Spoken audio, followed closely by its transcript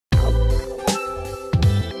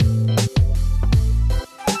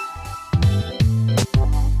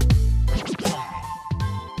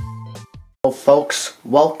folks,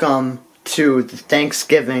 welcome to the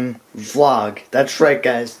Thanksgiving vlog. That's right,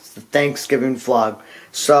 guys, it's the Thanksgiving vlog.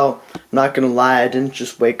 So, I'm not gonna lie, I didn't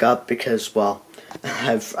just wake up because, well,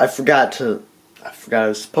 I forgot I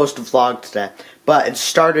was supposed to vlog today. But it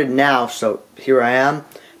started now, so here I am,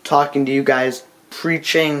 talking to you guys,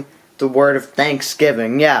 preaching the word of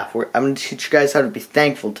Thanksgiving. Yeah, I'm gonna teach you guys how to be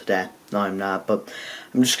thankful today. No, I'm not, but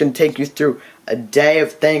I'm just gonna take you through a day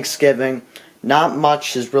of Thanksgiving. Not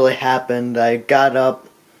much has really happened. I got up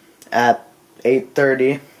at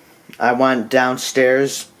 8:30. I went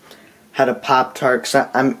downstairs, had a Pop-Tart, because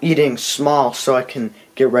I'm eating small so I can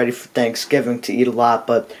get ready for Thanksgiving to eat a lot,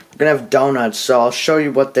 but we're going to have donuts, so I'll show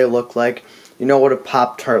you what they look like. You know what a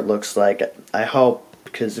Pop-Tart looks like, I hope,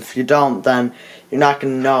 because if you don't, then you're not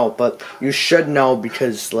going to know, but you should know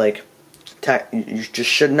because, like, you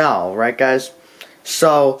just should know, right, guys?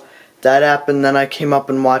 So, that happened, then I came up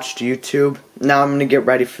and watched YouTube. Now I'm going to get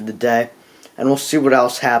ready for the day, and we'll see what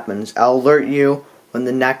else happens. I'll alert you when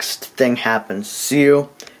the next thing happens. See you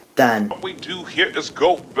then. What we do here is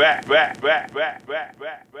go back.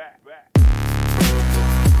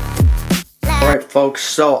 Alright, folks,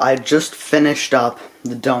 so I just finished up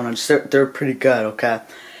the donuts. They're pretty good, okay?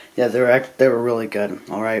 Yeah, they were really good,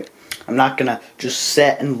 alright? I'm not going to just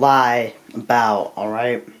sit and lie about,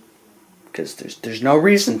 alright? Because there's no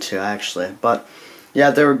reason to, actually. But,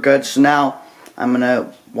 yeah, they were good. So now I'm going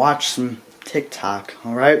to watch some TikTok,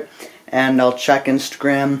 alright? And I'll check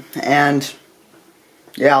Instagram. And,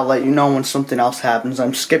 yeah, I'll let you know when something else happens.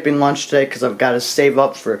 I'm skipping lunch today because I've got to save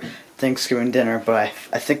up for Thanksgiving dinner. But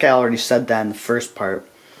I think I already said that in the first part.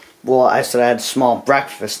 Well, I said I had a small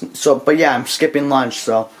breakfast. So, but, yeah, I'm skipping lunch.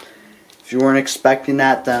 So, if you weren't expecting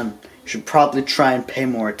that, then you should probably try and pay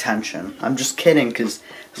more attention. I'm just kidding, because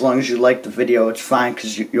as long as you like the video, it's fine,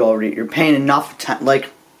 because you're paying enough attention.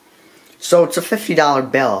 Like, so it's a $50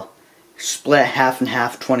 bill, split half and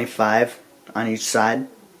half, 25 on each side.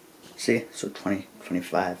 See, so 20,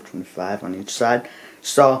 25, 25 on each side.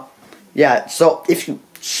 So, yeah. So if you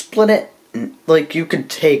split it, like, you could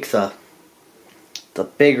take the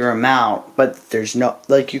bigger amount, but there's no,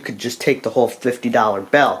 like, you could just take the whole $50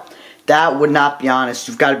 bill. That would not be honest.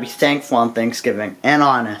 You've got to be thankful on Thanksgiving and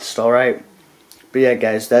honest, alright? But yeah,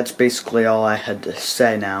 guys, that's basically all I had to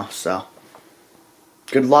say now, so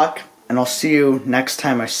good luck, and I'll see you next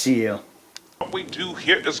time I see you. What we do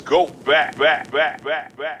here is go back.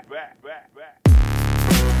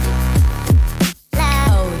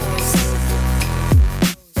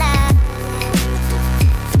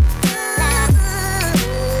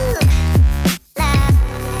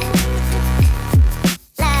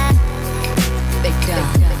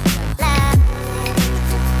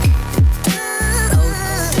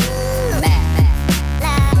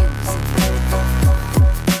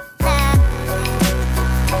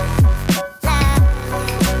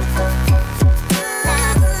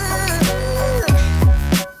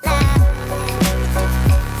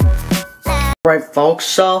 Right, folks,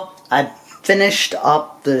 so I finished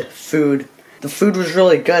up the food. The food was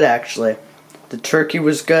really good, actually. The turkey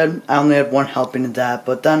was good. I only had one helping of that,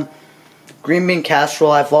 but then green bean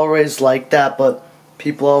casserole, I've always liked that, but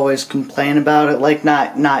people always complain about it. Like,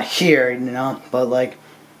 not here, you know, but like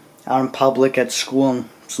out in public, at school, and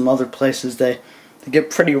some other places, they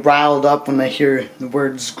get pretty riled up when they hear the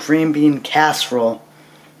words green bean casserole.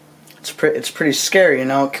 It's pretty scary, you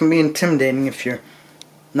know. It can be intimidating if you're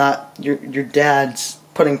not, your dad's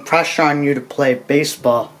putting pressure on you to play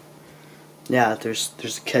baseball. Yeah, there's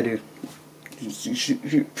a kid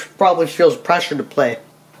who probably feels pressure to play,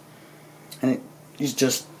 and he's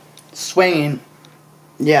just swinging.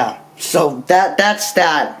 Yeah, so that's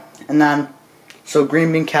that. And then, so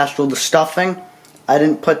green bean casserole, the stuffing, I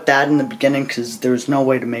didn't put that in the beginning because there was no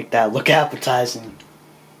way to make that look appetizing.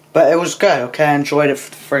 But it was good, okay? I enjoyed it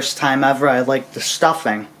for the first time ever. I liked the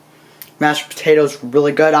stuffing. Mashed potatoes were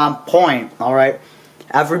really good, on point, alright?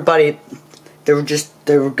 Everybody, they were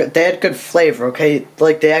good. They had good flavor, okay?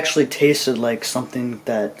 Like, they actually tasted like something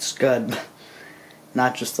that's good.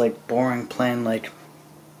 Not just like boring, plain, like,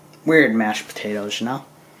 weird mashed potatoes, you know?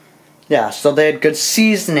 Yeah, so they had good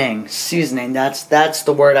seasoning. Seasoning, that's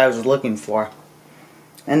the word I was looking for.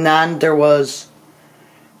 And then there was,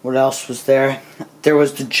 what else was there? There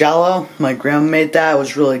was the Jell-O. My grandma made that. It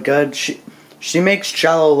was really good. She makes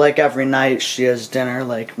Jell-O like every night she has dinner,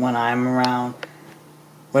 like when I'm around,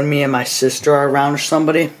 when me and my sister are around or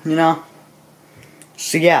somebody, you know?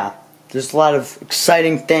 So yeah, there's a lot of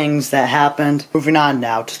exciting things that happened. Moving on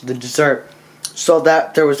now to the dessert. So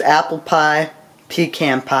that there was apple pie,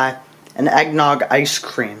 pecan pie, and eggnog ice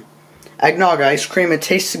cream. Eggnog ice cream, it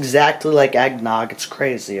tastes exactly like eggnog. It's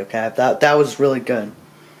crazy, okay? That was really good.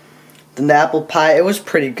 Then the apple pie, it was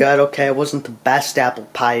pretty good. Okay, it wasn't the best apple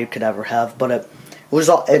pie you could ever have, but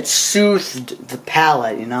it soothed the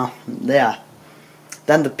palate, you know. Yeah.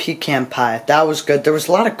 Then the pecan pie, that was good. There was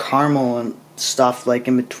a lot of caramel and stuff like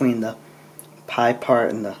in between the pie part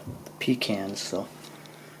and the pecans, so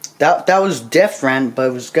that was different, but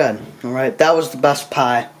it was good. All right, that was the best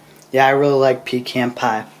pie. Yeah, I really like pecan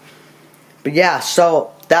pie. But yeah,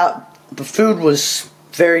 so the food was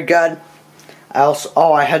very good.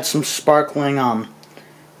 I had some sparkling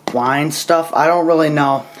wine stuff. I don't really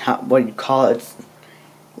know what you call it.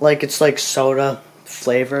 It's like soda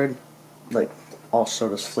flavored. Like all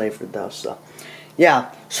soda's flavored though, so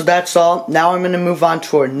yeah, so that's all. Now I'm going to move on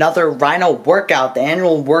to another Rhino workout, the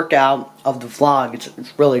annual workout of the vlog.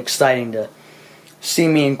 It's really exciting to see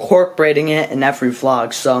me incorporating it in every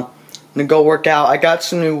vlog, so I'm going to go work out. I got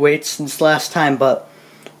some new weights since last time, but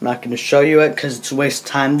I'm not going to show you it because it's a waste of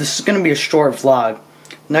time. This is going to be a short vlog.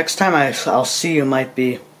 Next time I'll see you might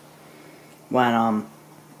be when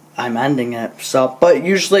I'm ending it. So, but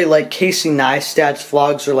usually like Casey Neistat's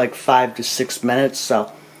vlogs are like 5 to 6 minutes,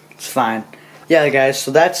 so it's fine. Yeah, guys,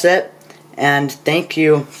 so that's it. And thank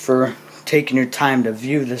you for taking your time to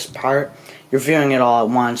view this part. You're viewing it all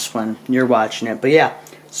at once when you're watching it. But yeah,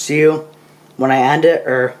 see you when I end it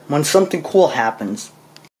or when something cool happens.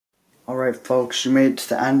 Alright folks, you made it to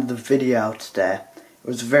the end of the video today. It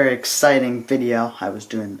was a very exciting video. I was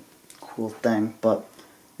doing a cool thing, but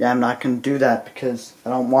yeah, I'm not going to do that because I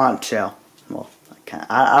don't want to. Well, I can't.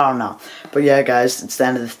 I don't know. But yeah, guys, it's the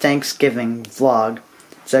end of the Thanksgiving vlog.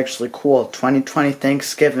 It's actually cool. 2020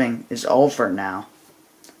 Thanksgiving is over now.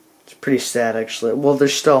 It's pretty sad, actually. Well,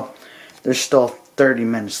 there's still 30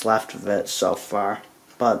 minutes left of it so far,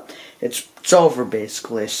 but it's over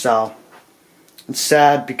basically. So it's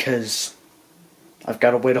sad because I've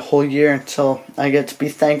got to wait a whole year until I get to be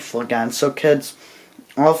thankful again. So kids,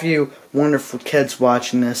 all of you wonderful kids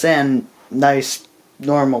watching this, and nice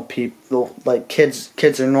normal people, like kids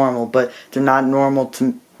are normal, but they're not normal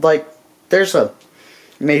to, like, there's a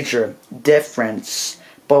major difference,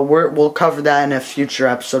 but we'll cover that in a future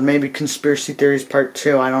episode. Maybe conspiracy theories part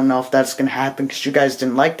 2. I don't know if that's gonna happen because you guys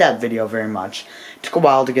didn't like that video very much. It took a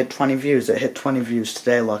while to get 20 views. It hit 20 views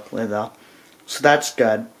today, luckily though, so that's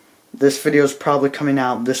good. This video is probably coming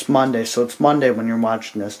out this Monday, so it's Monday when you're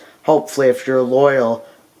watching this. Hopefully, if you're a loyal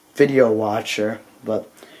video watcher. But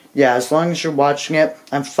yeah, as long as you're watching it,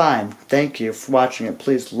 I'm fine. Thank you for watching it.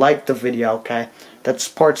 Please like the video, okay? That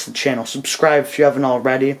supports the channel. Subscribe if you haven't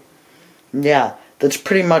already. Yeah, that's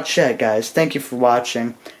pretty much it, guys. Thank you for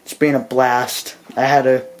watching. It's been a blast. I had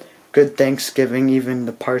a good Thanksgiving, even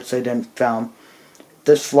the parts I didn't film.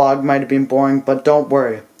 This vlog might have been boring, but don't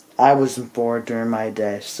worry. I wasn't bored during my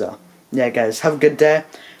day, so yeah, guys, have a good day.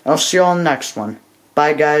 I'll see you all in the next one.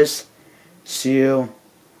 Bye, guys. See you.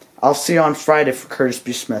 I'll see you on Friday for Curtis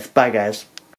B. Smith. Bye, guys.